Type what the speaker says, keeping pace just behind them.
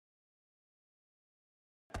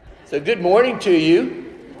So good morning to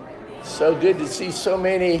you. So good to see so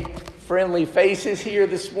many friendly faces here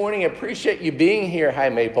this morning. I appreciate you being here. Hi,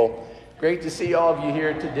 Maple. Great to see all of you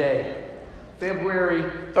here today. February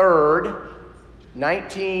 3rd,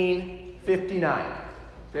 1959.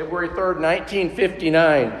 February 3rd,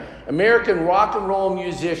 1959. American rock and roll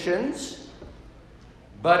musicians,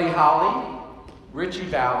 Buddy Holly, Ritchie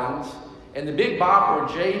Valens, and the Big Bopper,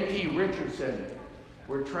 J.P. Richardson,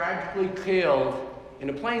 were tragically killed in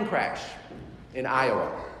a plane crash in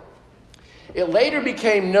Iowa. It later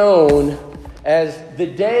became known as the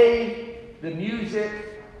day the music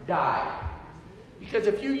died. Because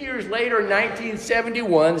a few years later, in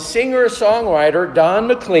 1971, singer-songwriter Don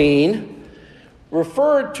McLean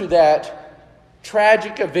referred to that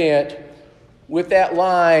tragic event with that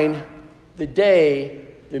line, the day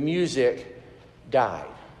the music died.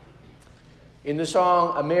 In the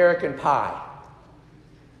song American Pie.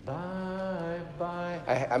 Bye, bye.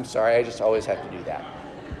 I'm sorry, I just always have to do that.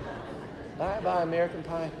 Bye, bye, American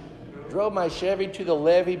Pie. Drove my Chevy to the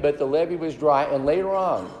levee, but the levee was dry. And later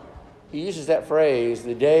on, he uses that phrase,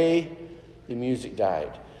 the day the music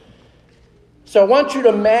died. So I want you to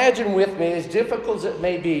imagine with me, as difficult as it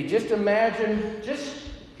may be, just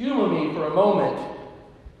humor me for a moment,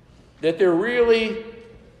 that there really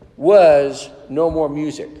was no more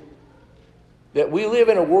music. That we live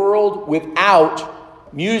in a world without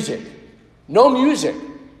music. No music.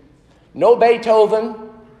 No Beethoven.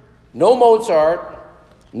 No Mozart.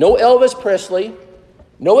 No Elvis Presley.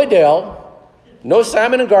 No Adele. No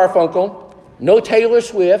Simon and Garfunkel. No Taylor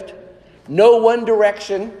Swift. No One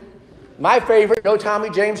Direction. My favorite, no Tommy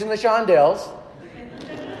James and the Shondells.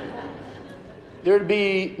 There'd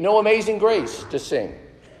be no Amazing Grace to sing.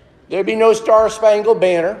 There'd be no Star Spangled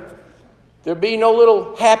Banner. There'd be no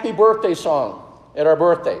little happy birthday song at our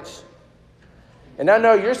birthdays. And I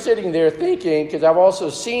know you're sitting there thinking, because I've also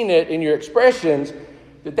seen it in your expressions,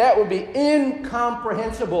 that would be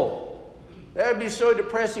incomprehensible. That would be so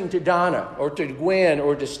depressing to Donna, or to Gwen,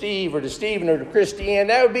 or to Steve, or to Stephen, or to Christiane.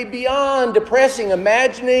 That would be beyond depressing,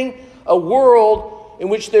 imagining a world in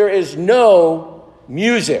which there is no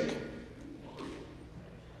music.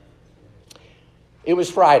 It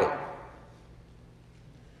was Friday.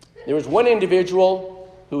 There was one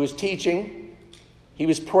individual who was teaching. He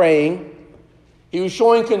was praying. He was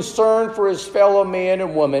showing concern for his fellow man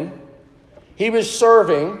and woman. He was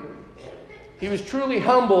serving. He was truly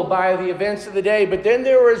humbled by the events of the day. But then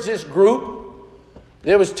there was this group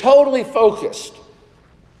that was totally focused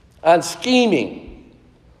on scheming,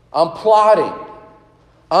 on plotting,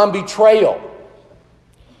 on betrayal.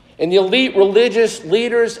 And the elite religious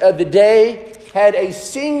leaders of the day had a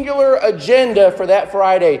singular agenda for that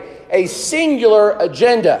Friday. A singular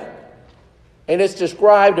agenda. And it's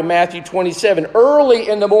described in Matthew 27. Early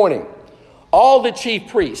in the morning, all the chief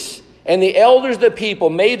priests and the elders of the people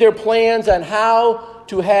made their plans on how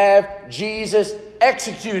to have Jesus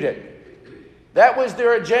executed. That was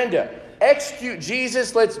their agenda. Execute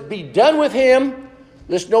Jesus. Let's be done with him.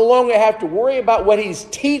 Let's no longer have to worry about what he's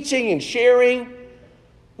teaching and sharing.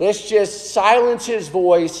 Let's just silence his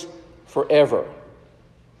voice forever.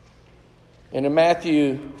 And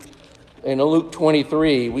in Luke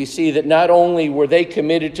 23, we see that not only were they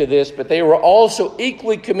committed to this, but they were also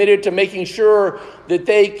equally committed to making sure that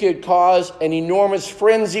they could cause an enormous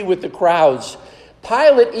frenzy with the crowds.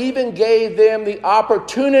 Pilate even gave them the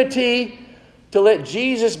opportunity to let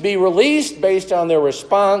Jesus be released based on their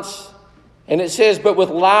response. And it says, but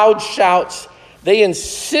with loud shouts, they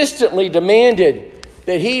insistently demanded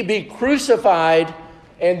that he be crucified,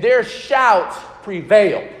 and their shouts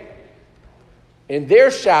prevailed. And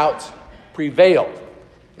their shouts prevailed.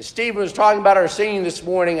 As Stephen was talking about our singing this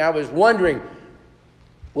morning, I was wondering,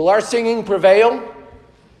 will our singing prevail?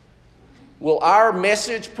 Will our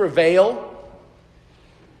message prevail?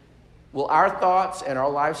 Will our thoughts and our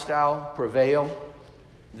lifestyle prevail?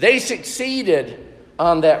 They succeeded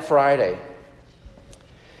on that Friday.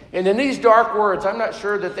 And in these dark words, I'm not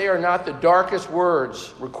sure that they are not the darkest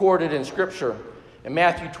words recorded in Scripture. In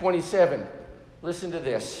Matthew 27, listen to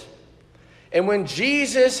this. And when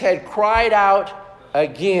Jesus had cried out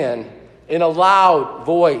again in a loud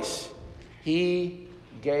voice, he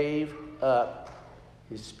gave up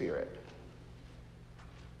his spirit.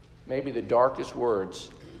 Maybe the darkest words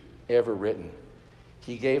ever written.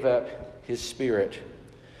 He gave up his spirit.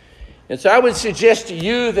 And so I would suggest to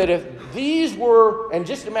you that if these were, and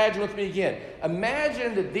just imagine with me again,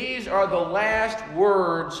 imagine that these are the last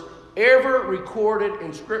words ever recorded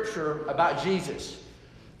in Scripture about Jesus.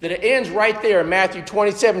 That it ends right there in Matthew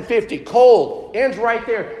 27:50. Cold, ends right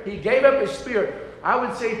there. He gave up his spirit. I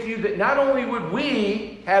would say to you that not only would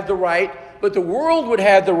we have the right but the world would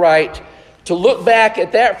have the right to look back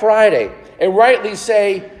at that Friday and rightly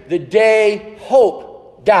say the day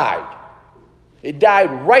hope died. It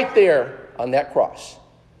died right there on that cross.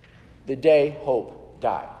 The day hope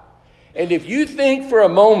died. And if you think for a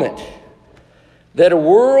moment that a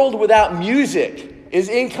world without music is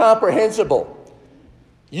incomprehensible,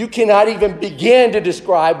 you cannot even begin to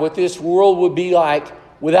describe what this world would be like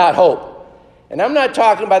without hope. And I'm not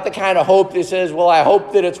talking about the kind of hope that says, well, I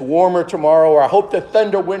hope that it's warmer tomorrow, or I hope the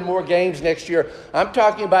Thunder win more games next year. I'm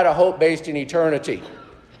talking about a hope based in eternity.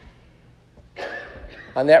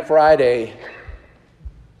 On that Friday,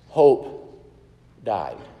 hope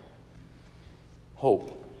died.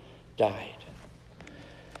 Hope died.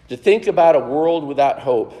 To think about a world without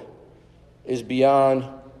hope is beyond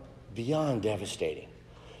devastating.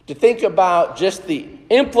 To think about just the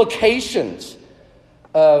implications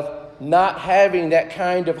of not having that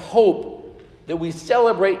kind of hope that we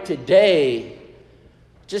celebrate today,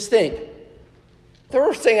 just think. The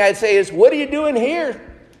first thing I'd say is, what are you doing here?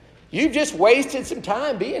 You've just wasted some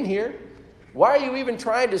time being here. Why are you even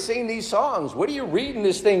trying to sing these songs? What are you reading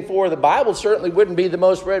this thing for? The Bible certainly wouldn't be the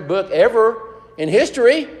most read book ever in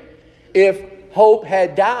history if hope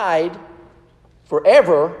had died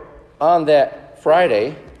forever on that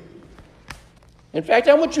Friday. In fact,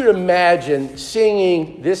 I want you to imagine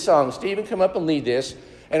singing this song. Stephen, come up and lead this.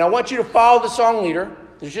 And I want you to follow the song leader.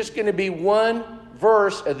 There's just going to be one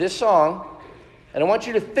verse of this song. And I want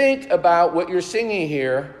you to think about what you're singing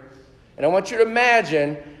here. And I want you to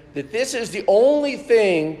imagine that this is the only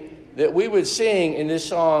thing that we would sing in this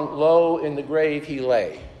song, Low in the Grave He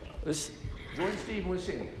Lay. Let's join Stephen with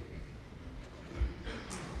singing.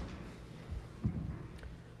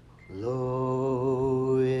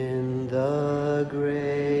 Low in the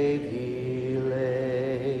grave he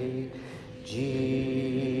lay, Jesus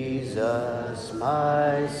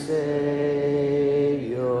my Savior,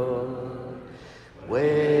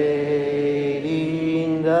 waiting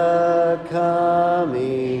the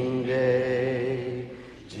coming day,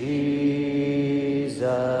 Jesus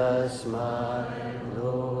my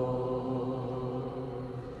Lord.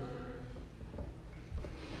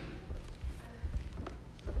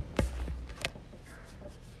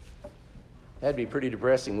 That'd be pretty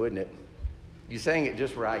depressing, wouldn't it? You sang it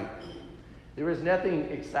just right. There was nothing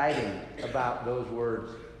exciting about those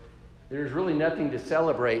words. There's really nothing to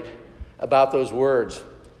celebrate about those words.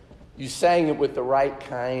 You sang it with the right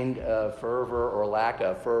kind of fervor, or lack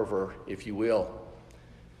of fervor, if you will.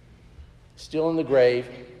 Still in the grave,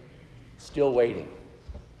 still waiting.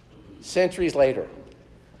 Centuries later,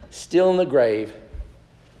 still in the grave,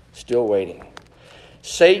 still waiting.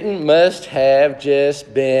 Satan must have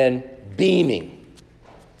just been beaming.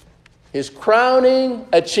 His crowning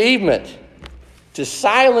achievement to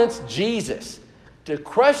silence Jesus, to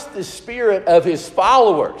crush the spirit of his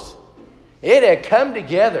followers, it had come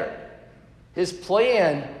together. His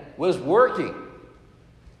plan was working.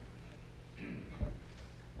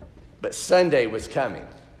 But Sunday was coming.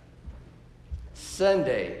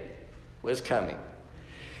 Sunday was coming.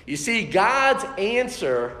 You see, God's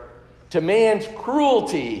answer to man's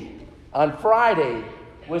cruelty on Friday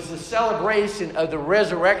was the celebration of the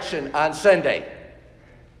resurrection on Sunday.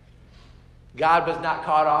 God was not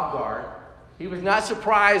caught off guard. He was not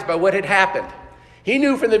surprised by what had happened. He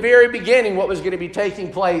knew from the very beginning what was going to be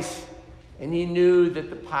taking place, and he knew that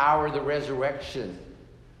the power of the resurrection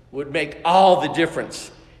would make all the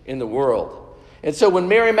difference in the world. And so when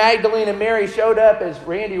Mary Magdalene and Mary showed up, as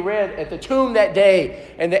Randy read, at the tomb that day,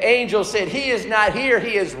 and the angel said, "He is not here,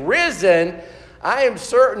 he is risen," I am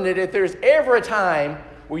certain that if there's ever a time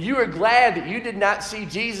where you are glad that you did not see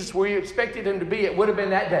Jesus where you expected him to be, it would have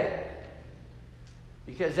been that day.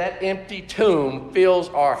 Because that empty tomb fills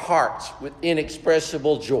our hearts with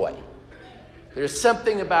inexpressible joy. There's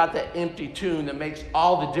something about that empty tomb that makes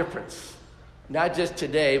all the difference, not just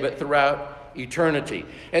today, but throughout eternity.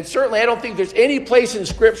 And certainly I don't think there's any place in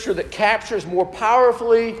Scripture that captures more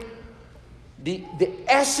powerfully the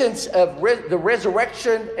essence of the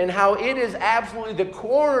resurrection and how it is absolutely the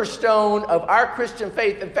cornerstone of our Christian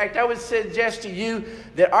faith. In fact, I would suggest to you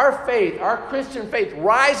that our faith, our Christian faith,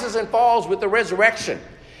 rises and falls with the resurrection.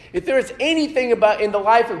 If there is anything about in the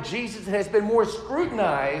life of Jesus that has been more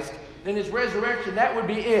scrutinized than his resurrection, that would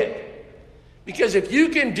be it. Because if you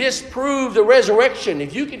can disprove the resurrection,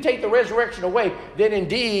 if you can take the resurrection away, then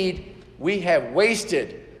indeed we have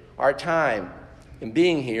wasted our time in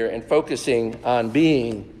being here and focusing on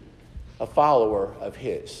being a follower of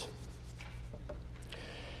his.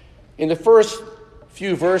 In the first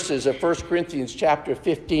few verses of 1 Corinthians chapter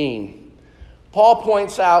 15, Paul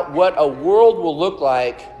points out what a world will look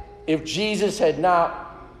like if Jesus had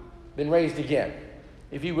not been raised again,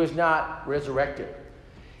 if he was not resurrected.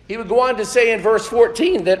 He would go on to say in verse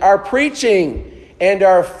 14 that our preaching and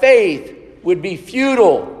our faith would be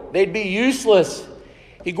futile. They'd be useless.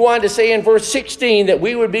 He'd go on to say in verse 16 that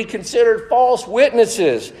we would be considered false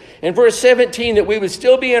witnesses. In verse 17 that we would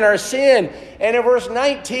still be in our sin. And in verse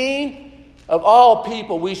 19, of all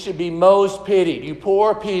people, we should be most pitied, you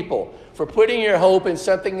poor people, for putting your hope in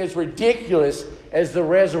something as ridiculous as the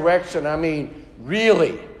resurrection. I mean,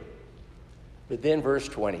 really. But then verse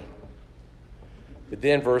 20.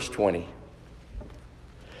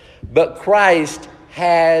 But Christ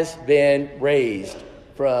has been raised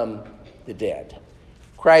from the dead.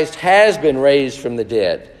 Christ has been raised from the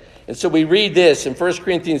dead. And so we read this in 1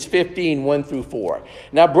 Corinthians 15, 1 through 4.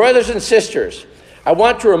 Now, brothers and sisters, I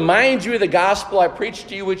want to remind you of the gospel I preached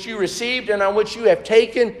to you, which you received and on which you have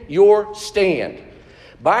taken your stand.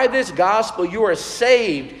 By this gospel you are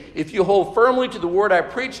saved if you hold firmly to the word I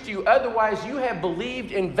preached to you. Otherwise you have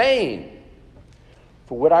believed in vain.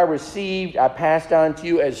 For what I received I passed on to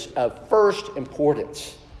you as of first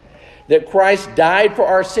importance. That Christ died for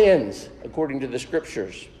our sins, according to the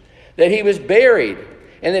Scriptures. That he was buried,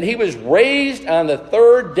 and that he was raised on the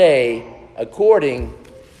third day, according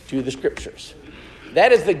to the Scriptures.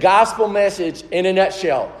 That is the gospel message in a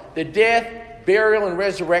nutshell. The death, burial, and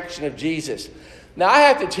resurrection of Jesus. Now, I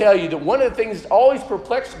have to tell you that one of the things that always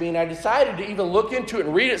perplexed me, and I decided to even look into it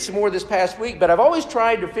and read it some more this past week, but I've always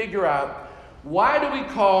tried to figure out, why do we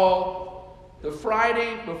call the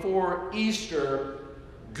Friday before Easter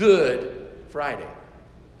Good Friday?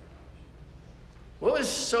 What was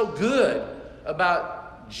so good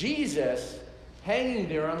about Jesus hanging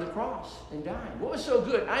there on the cross and dying? What was so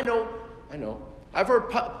good? I know. I've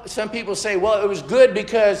heard some people say, well, it was good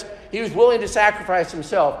because he was willing to sacrifice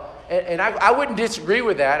himself. And I wouldn't disagree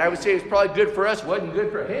with that. I would say it was probably good for us. It wasn't good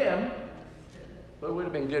for him, but it would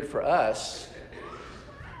have been good for us.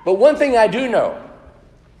 But one thing I do know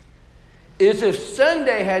is if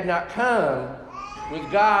Sunday had not come with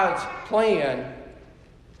God's plan,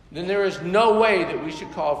 then there is no way that we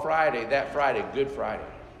should call that Friday, Good Friday.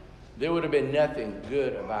 There would have been nothing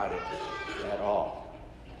good about it at all.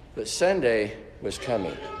 But Sunday was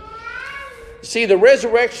coming. See, the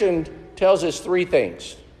resurrection tells us three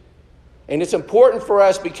things. And it's important for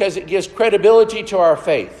us because it gives credibility to our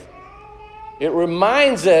faith. It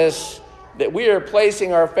reminds us that we are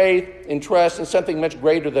placing our faith and trust in something much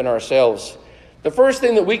greater than ourselves. The first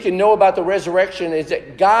thing that we can know about the resurrection is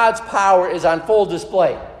that God's power is on full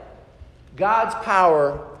display. God's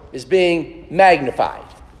power is being magnified.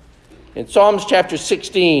 In Psalms chapter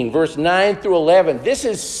 16, verse 9 through 11, this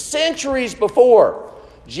is centuries before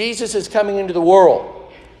Jesus is coming into the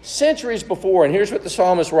world. Centuries before, and here's what the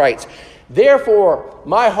psalmist writes. Therefore,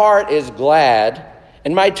 my heart is glad,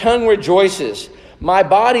 and my tongue rejoices. My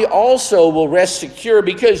body also will rest secure,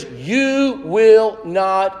 because you will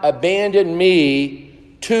not abandon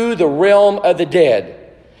me to the realm of the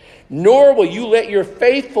dead, nor will you let your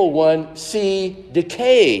faithful one see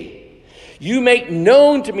decay. You make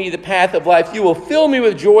known to me the path of life. You will fill me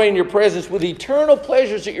with joy in your presence, with eternal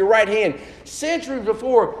pleasures at your right hand. Centuries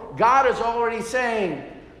before, God is already saying,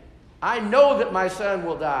 I know that my son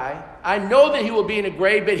will die. I know that he will be in a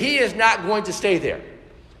grave, but he is not going to stay there.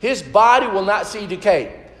 His body will not see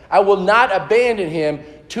decay. I will not abandon him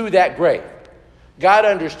to that grave. God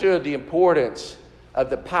understood the importance of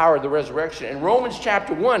the power of the resurrection. In Romans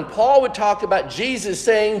chapter 1, Paul would talk about Jesus,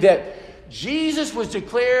 saying that Jesus was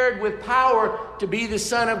declared with power to be the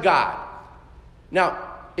Son of God. Now,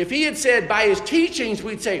 if he had said by his teachings,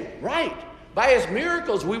 we'd say, right. By his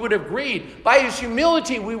miracles, we would have agreed. By his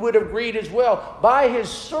humility, we would have agreed as well. By his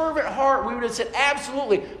servant heart, we would have said,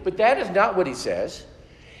 absolutely. But that is not what he says.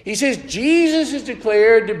 He says Jesus is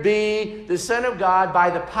declared to be the Son of God by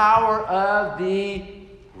the power of the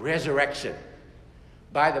resurrection.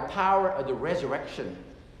 By the power of the resurrection.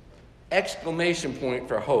 Exclamation point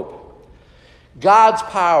for hope. God's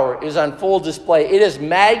power is on full display. It is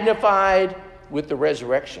magnified with the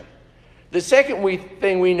resurrection. The second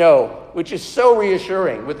thing we know, which is so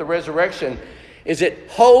reassuring with the resurrection, is that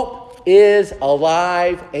hope is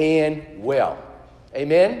alive and well.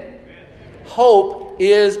 Amen? Amen. Hope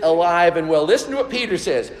is alive and well. Listen to what Peter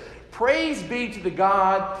says. Praise be to the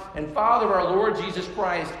God and Father of our Lord Jesus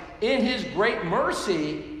Christ. In his great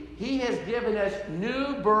mercy, he has given us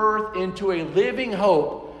new birth into a living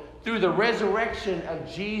hope through the resurrection of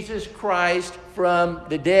Jesus Christ from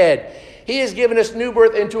the dead. He has given us new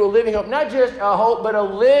birth into a living hope. Not just a hope, but a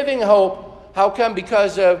living hope. How come?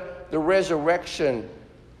 Because of the resurrection.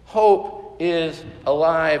 Hope is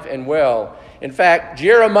alive and well. In fact,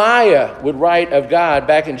 Jeremiah would write of God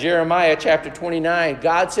back in Jeremiah chapter 29.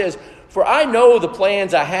 God says, "For I know the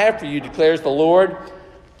plans I have for you, declares the Lord,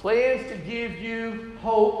 plans to give you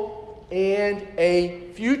hope and a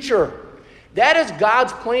future." That is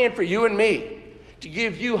God's plan for you and me, to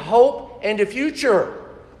give you hope and a future.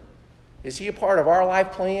 Is he a part of our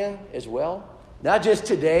life plan as well? Not just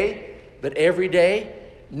today, but every day,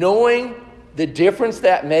 knowing the difference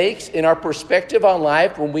that makes in our perspective on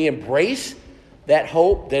life when we embrace that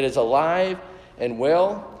hope that is alive and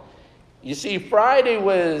well. You see, Friday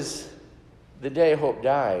was the day hope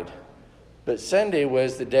died, but Sunday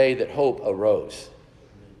was the day that hope arose.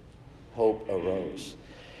 Hope arose.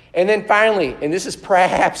 And then finally, and this is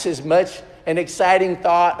perhaps as much an exciting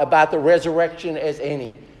thought about the resurrection as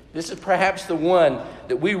any. This is perhaps the one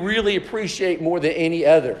that we really appreciate more than any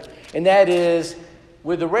other. And that is,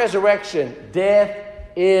 with the resurrection, death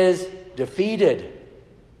is defeated.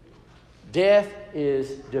 Death is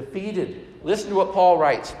defeated. Listen to what Paul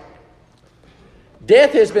writes.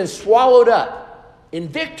 Death has been swallowed up in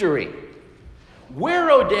victory.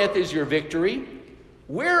 Where, O death, is your victory?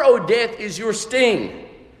 Where, O death, is your sting?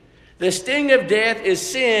 The sting of death is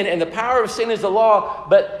sin, and the power of sin is the law.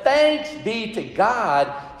 But thanks be to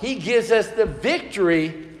God, he gives us the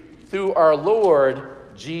victory through our Lord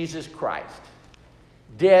Jesus Christ.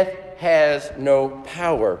 Death has no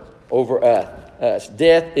power over us.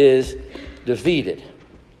 Death is defeated.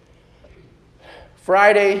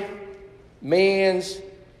 Friday, man's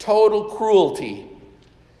total cruelty,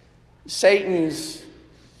 Satan's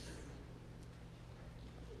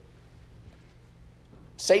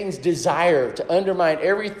desire to undermine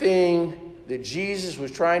everything that Jesus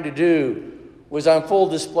was trying to do was on full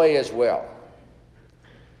display as well.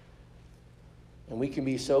 And we can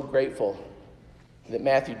be so grateful that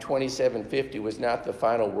Matthew 27:50 was not the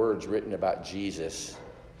final words written about Jesus,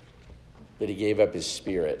 that he gave up his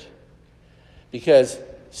spirit. Because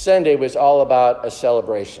Sunday was all about a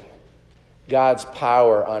celebration, God's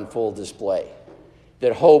power on full display,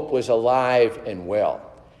 that hope was alive and well,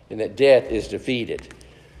 and that death is defeated.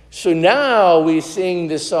 So now we sing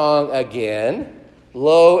the song again,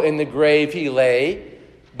 "Low in the grave he lay,"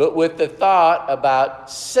 but with the thought about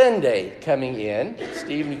Sunday coming in.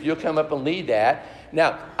 Stephen, if you'll come up and lead that.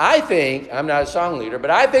 Now, I think, I'm not a song leader, but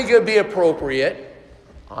I think it would be appropriate,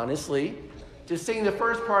 honestly, to sing the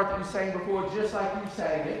first part that you sang before just like you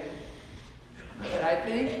sang it. But I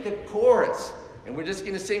think the chorus, and we're just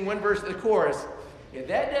going to sing one verse of the chorus, if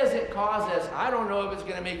that doesn't cause us, I don't know if it's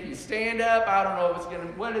going to make you stand up, I don't know if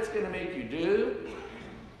what it's going to make you do,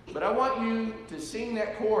 but I want you to sing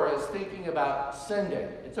that chorus thinking about Sunday.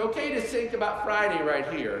 It's okay to think about Friday right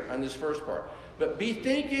here on this first part, but be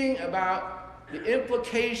thinking about the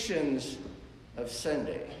implications of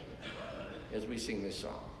Sunday as we sing this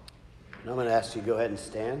song. And I'm going to ask you to go ahead and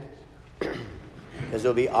stand, because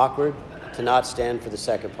it'll be awkward to not stand for the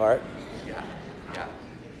second part. Yeah.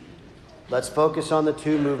 Let's focus on the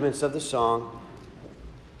two movements of the song,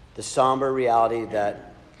 the somber reality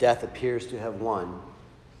that death appears to have won,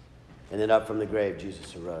 and then up from the grave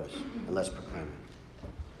Jesus arose. And let's proclaim it.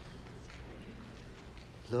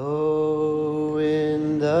 Low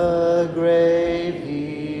in the grave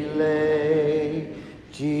he lay,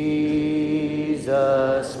 Jesus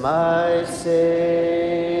my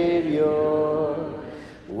Savior,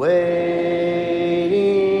 waiting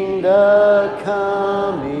the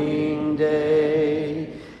coming day,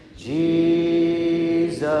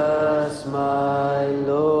 Jesus my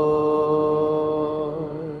Lord.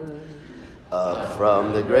 Up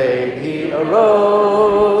from the grave he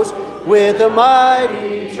arose, with a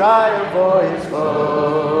mighty triumph for his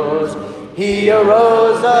foes. He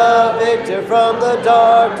arose a victor from the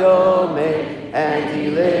dark domain, and he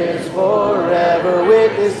lives forever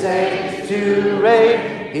with his saints to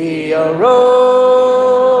reign. He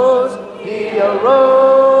arose,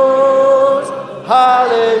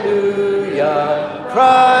 hallelujah,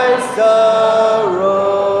 Christ arose.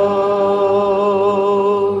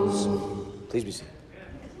 Please be seated.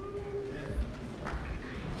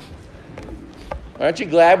 Aren't you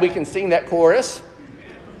glad we can sing that chorus?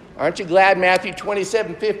 Aren't you glad Matthew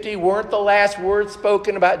 27:50 weren't the last words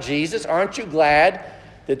spoken about Jesus? Aren't you glad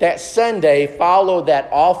that Sunday followed that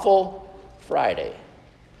awful Friday?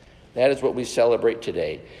 That is what we celebrate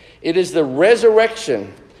today. It is the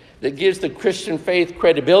resurrection that gives the Christian faith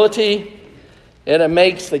credibility, and it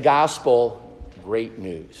makes the gospel great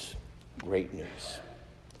news. Great news.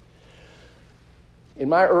 In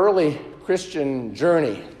my early Christian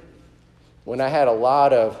journey, when I had a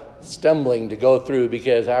lot of stumbling to go through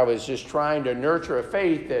because I was just trying to nurture a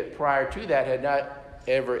faith that prior to that had not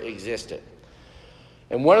ever existed,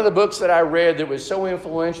 And one of the books that I read that was so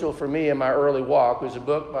influential for me in my early walk was a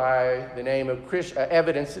book by the name of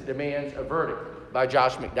Evidence That Demands a Verdict by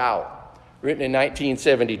Josh McDowell, written in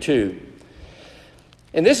 1972.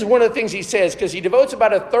 And this is one of the things he says, because he devotes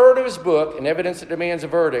about a third of his book, in Evidence That Demands a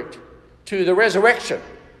Verdict, to the resurrection.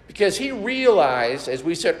 Because he realized, as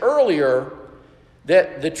we said earlier,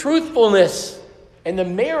 that the truthfulness and the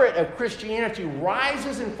merit of Christianity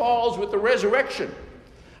rises and falls with the resurrection.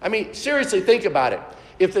 I mean, seriously, think about it.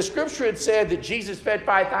 If the scripture had said that Jesus fed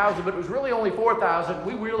 5,000, but it was really only 4,000,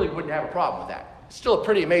 we really wouldn't have a problem with that. It's still a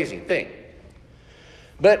pretty amazing thing.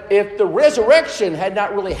 But if the resurrection had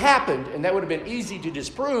not really happened, and that would have been easy to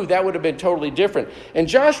disprove, that would have been totally different. And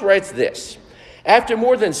Josh writes this: after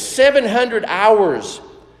more than 700 hours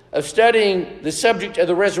of studying the subject of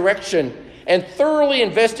the resurrection and thoroughly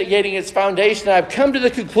investigating its foundation, I've come to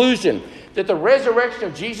the conclusion that the resurrection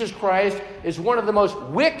of Jesus Christ is one of the most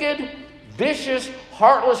wicked, vicious,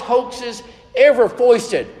 heartless hoaxes ever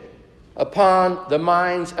foisted upon the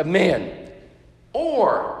minds of men.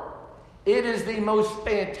 Or it is the most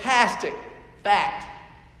fantastic fact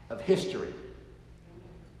of history.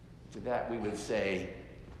 To that we would say,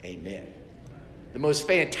 amen. The most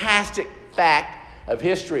fantastic fact of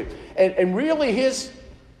history. And really his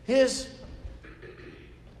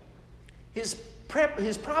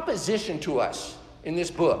proposition to us in this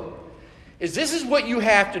book is this is what you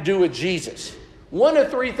have to do with Jesus. One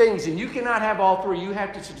of three things, and you cannot have all three. You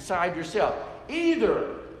have to decide yourself.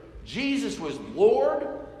 Either Jesus was Lord,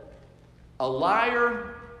 a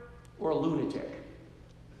liar, or a lunatic.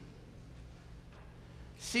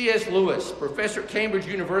 C.S. Lewis, professor at Cambridge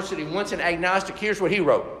University, once an agnostic, here's what he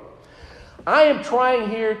wrote: I am trying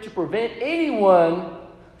here to prevent anyone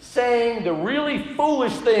saying the really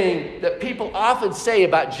foolish thing that people often say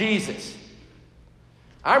about Jesus.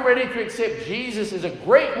 I'm ready to accept Jesus as a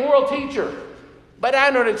great moral teacher, but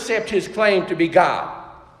I don't accept his claim to be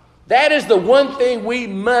God. That is the one thing we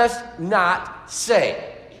must not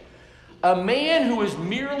say. A man who is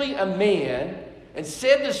merely a man and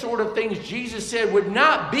said the sort of things Jesus said would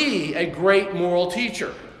not be a great moral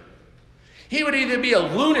teacher. He would either be a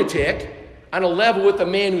lunatic on a level with a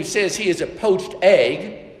man who says he is a poached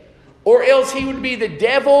egg, or else he would be the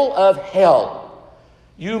devil of hell.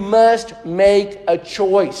 You must make a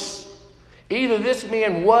choice. Either this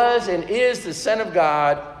man was and is the Son of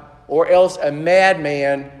God, or else a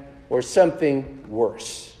madman or something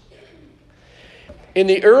worse. In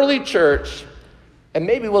the early church, and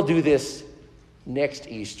maybe we'll do this next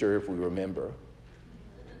Easter if we remember.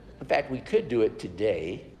 In fact, we could do it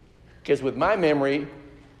today, because with my memory,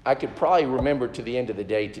 I could probably remember to the end of the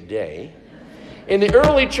day today. In the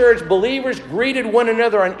early church, believers greeted one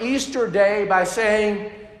another on Easter Day by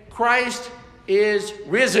saying, Christ is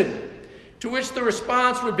risen. To which the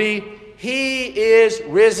response would be, He is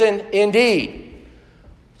risen indeed.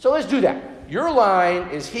 So let's do that. Your line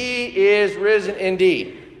is, He is risen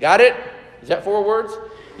indeed. Got it? Is that 4 words?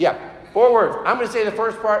 Yeah, 4 words. I'm going to say the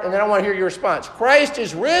first part, and then I want to hear your response. Christ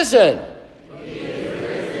is risen. He is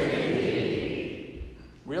risen indeed.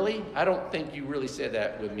 Really? I don't think you really said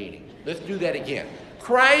that with meaning. Let's do that again.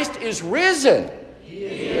 Christ is risen. He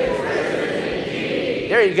is risen indeed.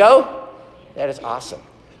 There you go. That is awesome.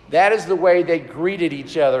 That is the way they greeted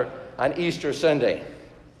each other on Easter Sunday.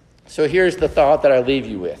 So here's the thought that I leave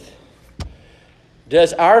you with.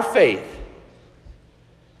 Does our faith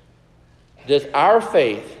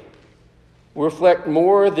reflect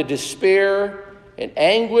more the despair and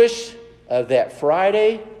anguish of that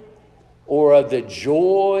Friday, or of the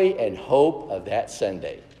joy and hope of that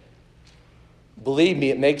Sunday? Believe me,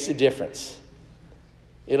 it makes a difference.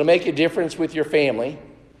 It'll make a difference with your family.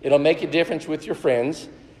 It'll make a difference with your friends.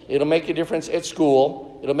 It'll make a difference at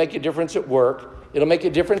school. It'll make a difference at work. It'll make a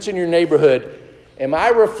difference in your neighborhood. Am I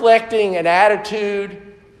reflecting an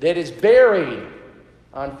attitude that is buried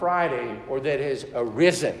on Friday, or that has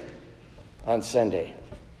arisen on Sunday?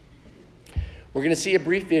 We're going to see a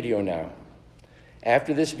brief video now.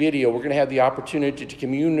 After this video, we're going to have the opportunity to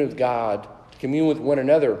commune with God, to commune with one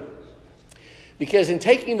another. Because in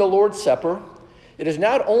taking the Lord's Supper, it is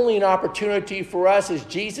not only an opportunity for us, as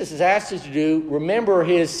Jesus has asked us to do, remember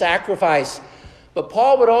his sacrifice. But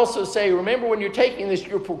Paul would also say, remember, when you're taking this,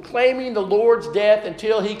 you're proclaiming the Lord's death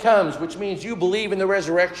until he comes, which means you believe in the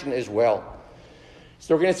resurrection as well.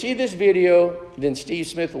 So we're going to see this video, then Steve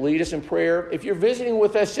Smith will lead us in prayer. If you're visiting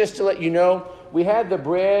with us, just to let you know, we have the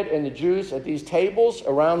bread and the juice at these tables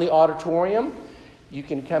around the auditorium. You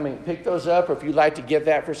can come and pick those up, or if you'd like to get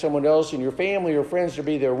that for someone else in your family or friends to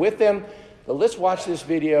be there with them. But let's watch this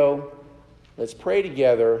video, let's pray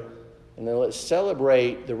together, and then let's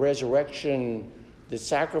celebrate the resurrection, the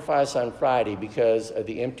sacrifice on Friday because of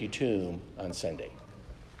the empty tomb on Sunday.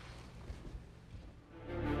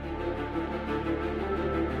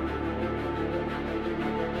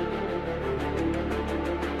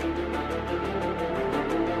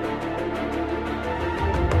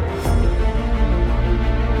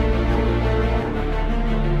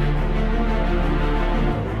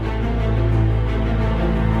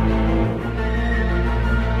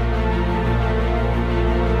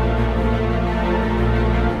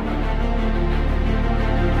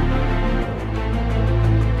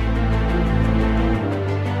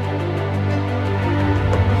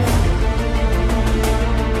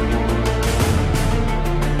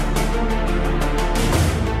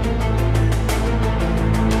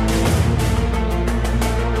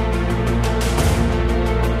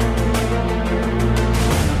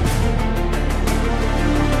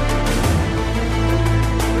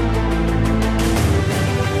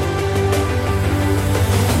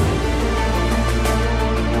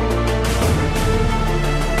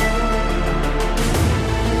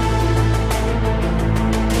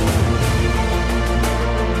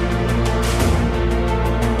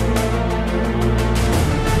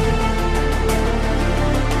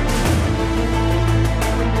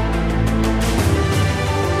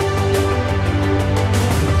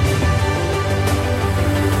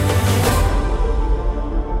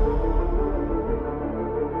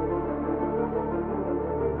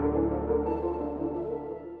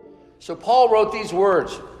 So Paul wrote these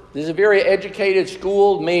words. This is a very educated,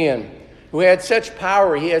 schooled man who had such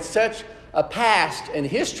power. He had such a past and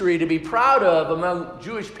history to be proud of among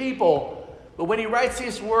Jewish people. But when he writes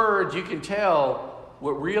these words, you can tell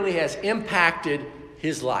what really has impacted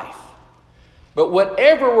his life. But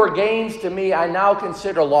whatever were gains to me, I now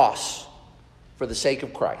consider loss for the sake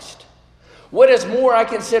of Christ. What is more, I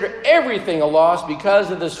consider everything a loss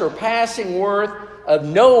because of the surpassing worth of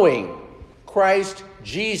knowing Christ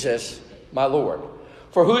Jesus, my Lord,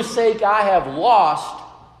 for whose sake I have lost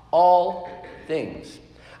all things.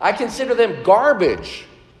 I consider them garbage,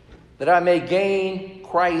 that I may gain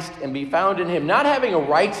Christ and be found in him, not having a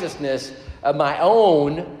righteousness of my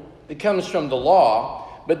own that comes from the law,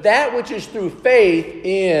 but that which is through faith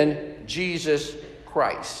in Jesus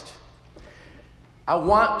Christ. I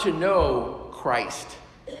want to know Christ.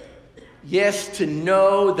 Yes, to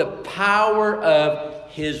know the power of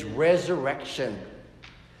his resurrection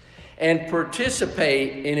and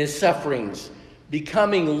participate in his sufferings,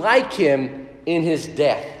 becoming like him in his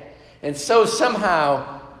death, and so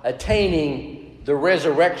somehow attaining the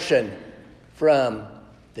resurrection from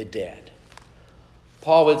the dead.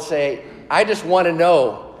 Paul would say, I just want to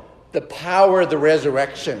know the power of the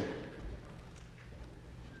resurrection.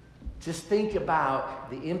 Just think about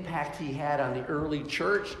the impact he had on the early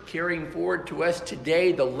church, carrying forward to us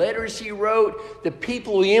today, the letters he wrote, the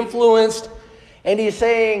people he influenced. And he's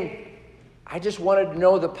saying, I just wanted to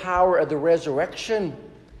know the power of the resurrection.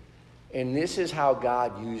 And this is how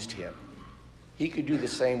God used him. He could do the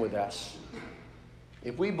same with us.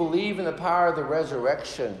 If we believe in the power of the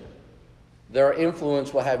resurrection, their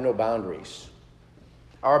influence will have no boundaries.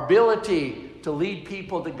 Our ability to lead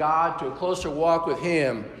people to God, to a closer walk with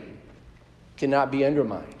him, cannot be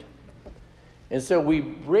undermined. And so we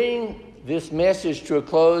bring this message to a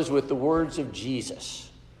close with the words of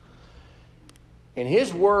Jesus. And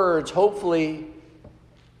his words hopefully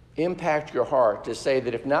impact your heart to say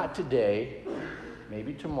that if not today,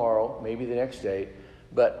 maybe tomorrow, maybe the next day,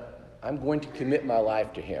 but I'm going to commit my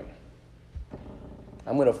life to him.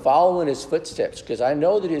 I'm going to follow in his footsteps, because I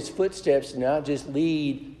know that his footsteps not just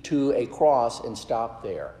lead to a cross and stop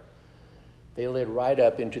there. They led right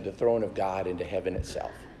up into the throne of God, into heaven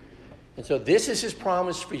itself. And so this is his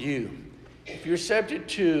promise for you. If you're subject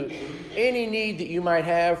to any need that you might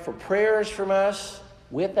have for prayers from us,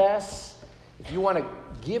 with us, if you want to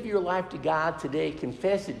give your life to God today,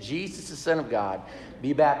 confess that Jesus is the Son of God,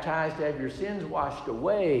 be baptized to have your sins washed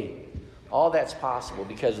away, all that's possible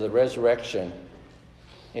because of the resurrection.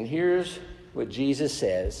 And here's what Jesus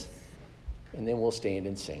says, and then we'll stand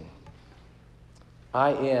and sing.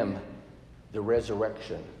 I am the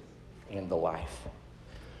resurrection and the life.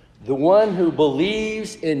 The one who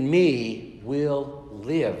believes in me will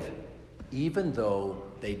live, even though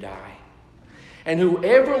they die. And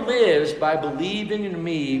whoever lives by believing in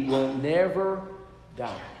me will never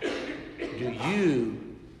die. Do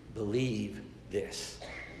you believe this?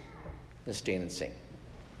 Let's stand and sing.